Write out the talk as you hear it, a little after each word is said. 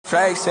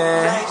Flexing,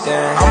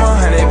 yeah.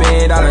 I'm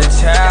 $100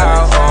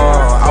 child, oh.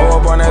 I was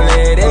born to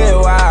live it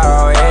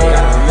wild, yeah.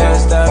 Got a little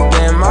stuff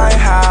in my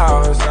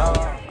house, oh.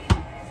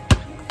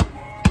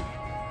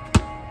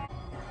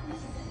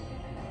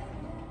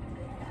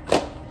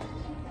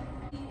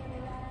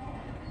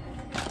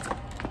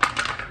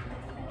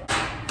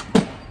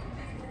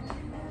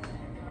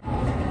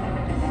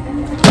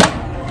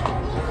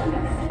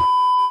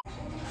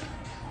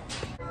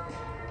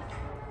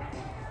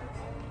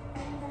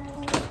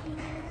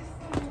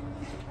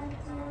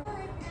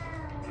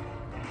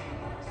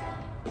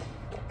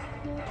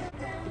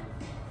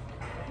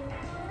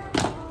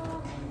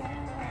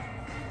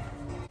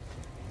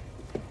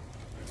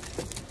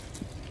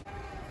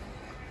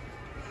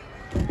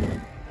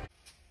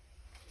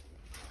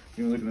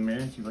 You want to look in the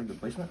mirror and see if you like the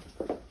placement?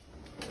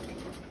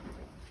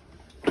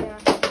 Yeah.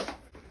 Just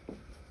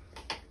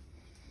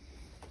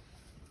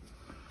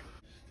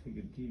take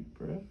a deep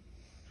breath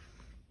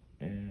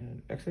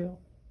and exhale.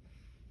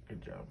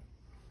 Good job.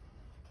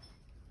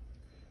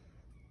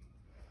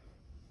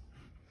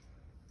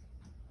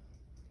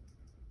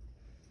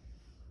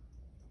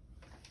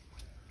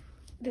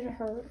 Did it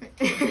hurt?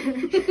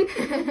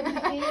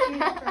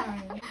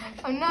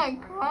 I'm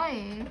not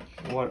crying.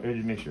 What?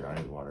 It makes your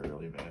eyes water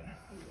really bad.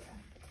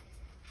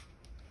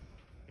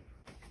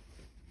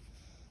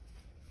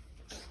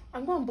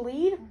 I'm gonna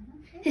bleed.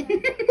 I'm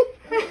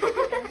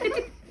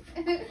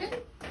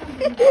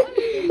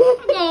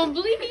gonna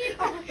bleed.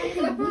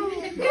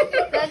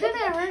 That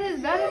didn't hurt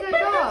as bad as I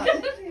thought.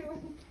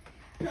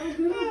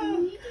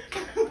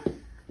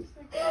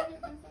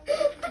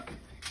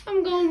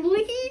 I'm gonna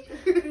bleed.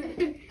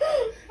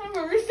 I'm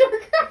gonna start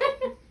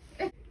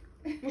crying.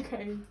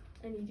 Okay,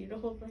 I need you to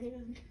hold my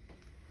hand.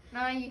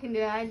 No, you can do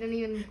it. I didn't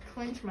even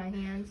clench my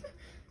hands.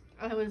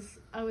 I was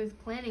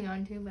planning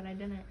on to, but I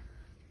didn't.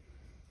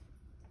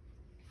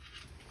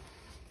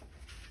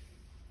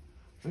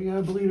 We got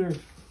a bleeder.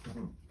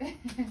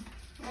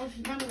 Well,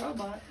 she's not a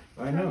robot.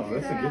 I know,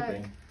 that's a good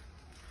thing.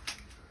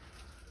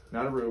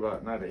 Not a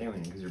robot, not an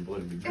alien, because your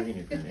blood would be green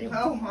if you're an alien.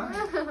 Oh my.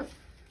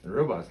 The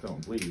robots don't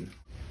bleed.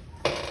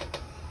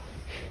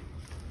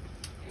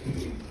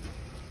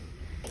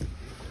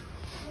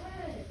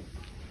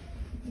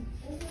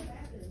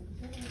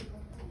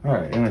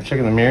 Alright, you want to check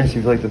in the mirror and see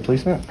if you like the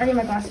placement? I need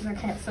my glasses, I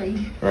can't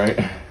see. Right.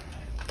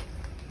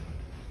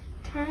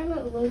 Try it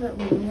a little bit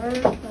lower,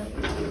 but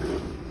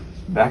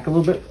Back a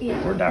little bit? yeah,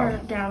 Or turn down?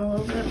 it down a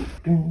little bit.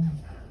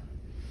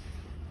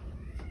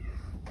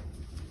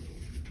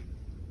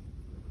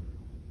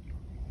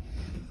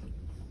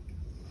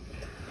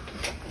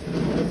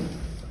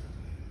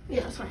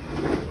 Yeah, that's fine.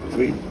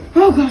 Sweet.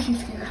 Oh gosh, I'm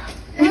scared.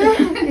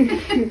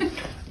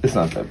 It's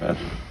not that bad.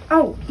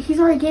 Oh, he's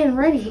already getting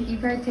ready. You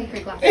better take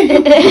your glasses.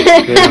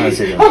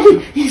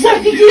 He's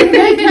already getting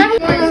ready.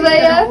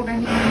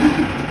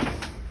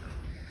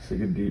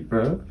 Take a deep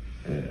breath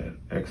and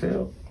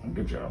exhale.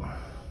 Good job.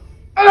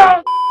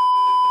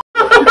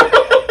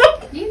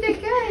 You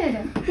did good.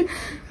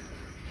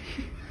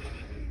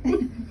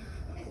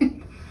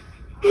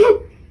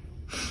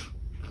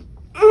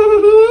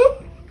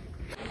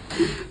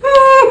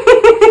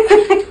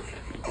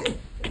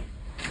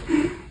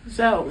 Is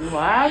that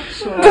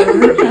wax or?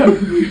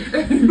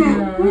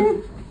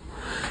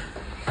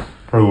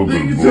 A little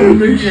bit of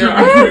both. Yeah, I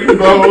figured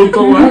that was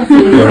the last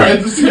one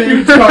at the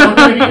same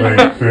time.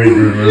 Thank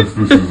goodness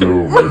this is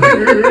over.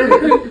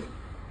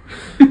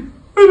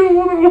 I don't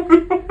want to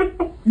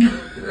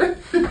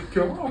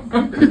come on.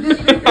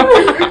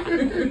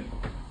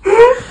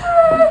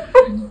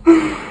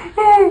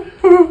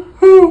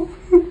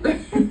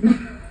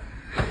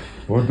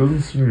 Well, it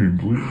doesn't seem to be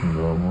bleeding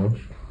that much.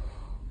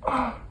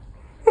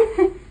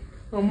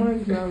 Oh,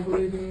 mine's not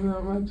bleeding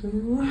that much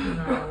anymore.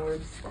 No,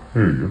 it's fine.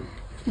 Here you go.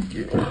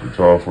 Take your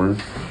top first.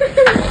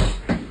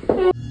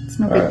 It's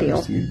no big deal.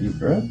 Just take a deep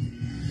breath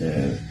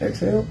and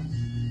exhale.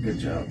 Good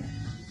job.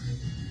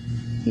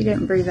 You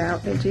didn't breathe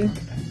out, did you?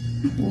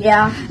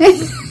 Yeah.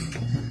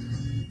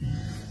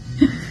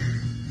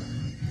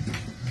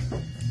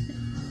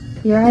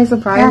 Your eyes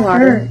will probably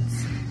water.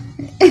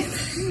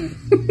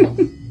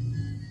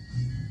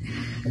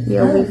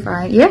 You'll be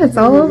fine. Yeah, it's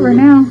all over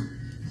now.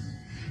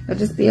 It'll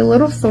just be a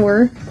little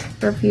sore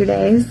for a few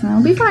days, and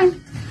it'll be fine.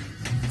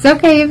 It's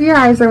okay if your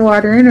eyes are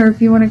watering or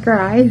if you want to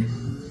cry. You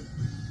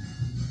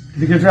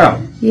did a good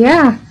job.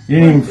 Yeah. You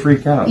didn't even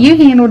freak out. You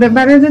handled it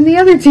better than the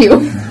other two.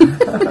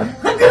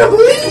 I'm gonna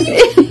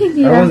bleed!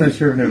 Yeah. I wasn't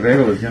sure if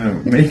Nevada was gonna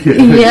make it.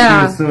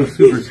 Yeah. She was so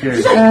super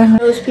scared.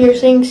 Those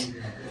piercings.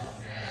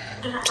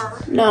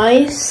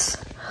 Nice.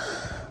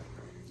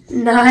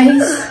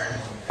 Nice.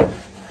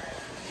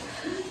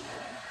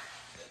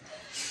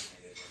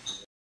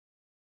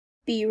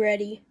 Be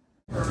ready.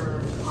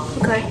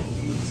 Okay.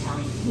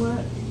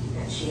 What?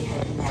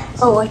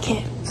 Oh, I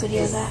can't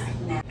video that.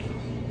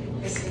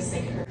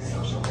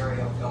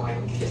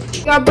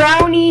 Got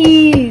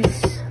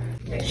brownies.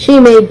 She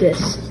made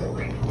this.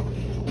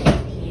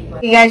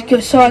 You guys,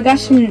 so I got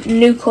some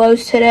new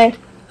clothes today.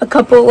 A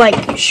couple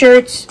like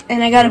shirts,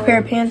 and I got a pair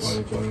of pants.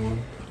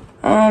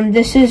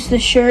 This is the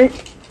shirt.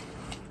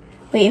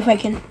 Wait, if I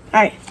can.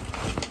 Alright.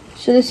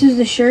 So this is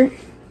the shirt.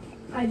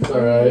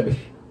 Alright.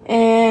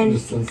 And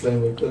Just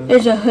insane like that.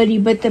 there's a hoodie,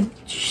 but the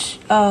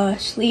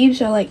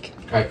sleeves are like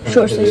I can't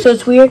short hit sleeves, it. so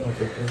it's weird.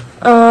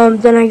 Okay.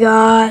 Then I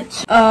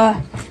got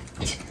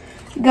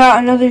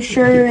another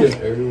shirt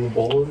Get aerial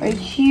balls. right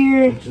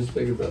here. Just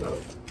figured that out.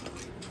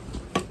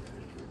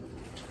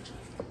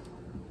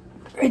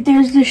 Right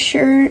there's the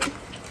shirt.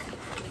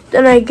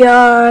 Then I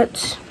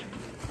got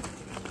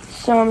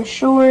some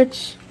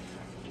shorts.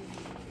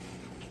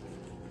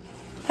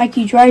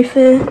 Nike Dry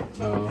Fit.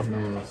 No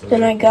one else.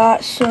 Then I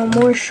got some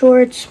more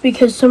shorts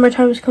because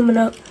summertime is coming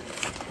up.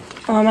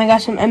 I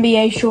got some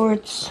NBA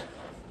shorts.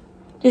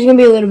 These are gonna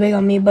be a little big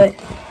on me, but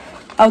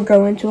I'll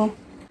grow into them.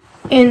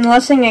 And the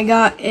last thing I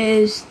got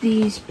is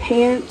these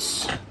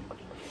pants.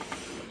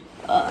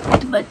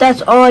 But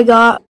that's all I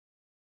got.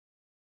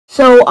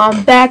 So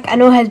I'm back. I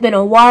know it has been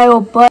a while,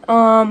 but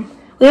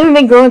we haven't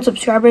been growing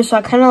subscribers, so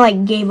I kind of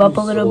like gave up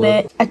a little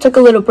bit. I took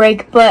a little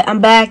break, but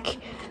I'm back.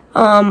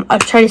 I'll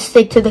try to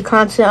stick to the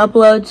constant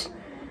uploads.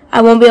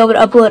 I won't be able to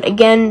upload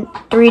again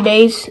 3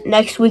 days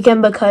next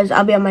weekend because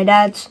I'll be at my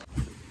dad's.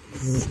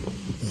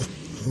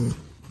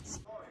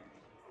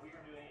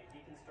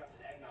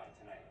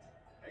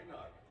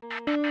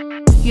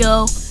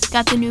 Yo,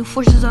 got the new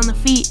Forces on the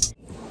Feet.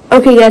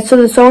 Okay guys, so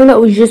the song that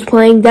was just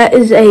playing, that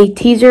is a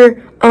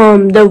teaser.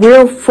 The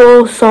real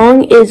full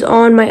song is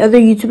on my other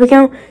YouTube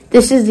account.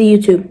 This is the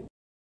YouTube.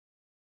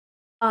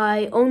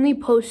 I only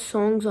post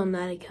songs on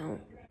that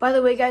account. By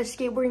the way guys,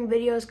 skateboarding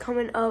videos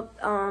coming up.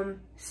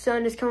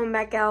 Sun is coming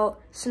back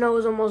out. Snow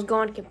is almost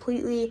gone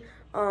completely.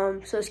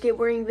 So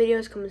skateboarding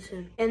videos coming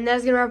soon. And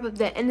that's gonna wrap up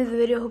the end of the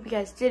video. Hope you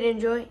guys did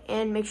enjoy,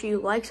 and make sure you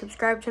like,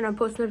 subscribe, turn on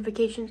post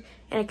notifications,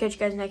 and I'll catch you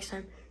guys next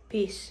time.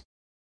 Peace.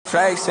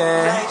 Flexing,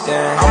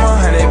 yeah.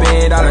 I'm $100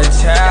 billion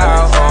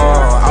child.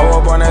 I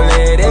was born to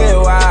live it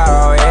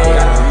wild, yeah.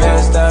 Got a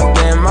million stuff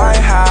in my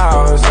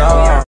house, oh.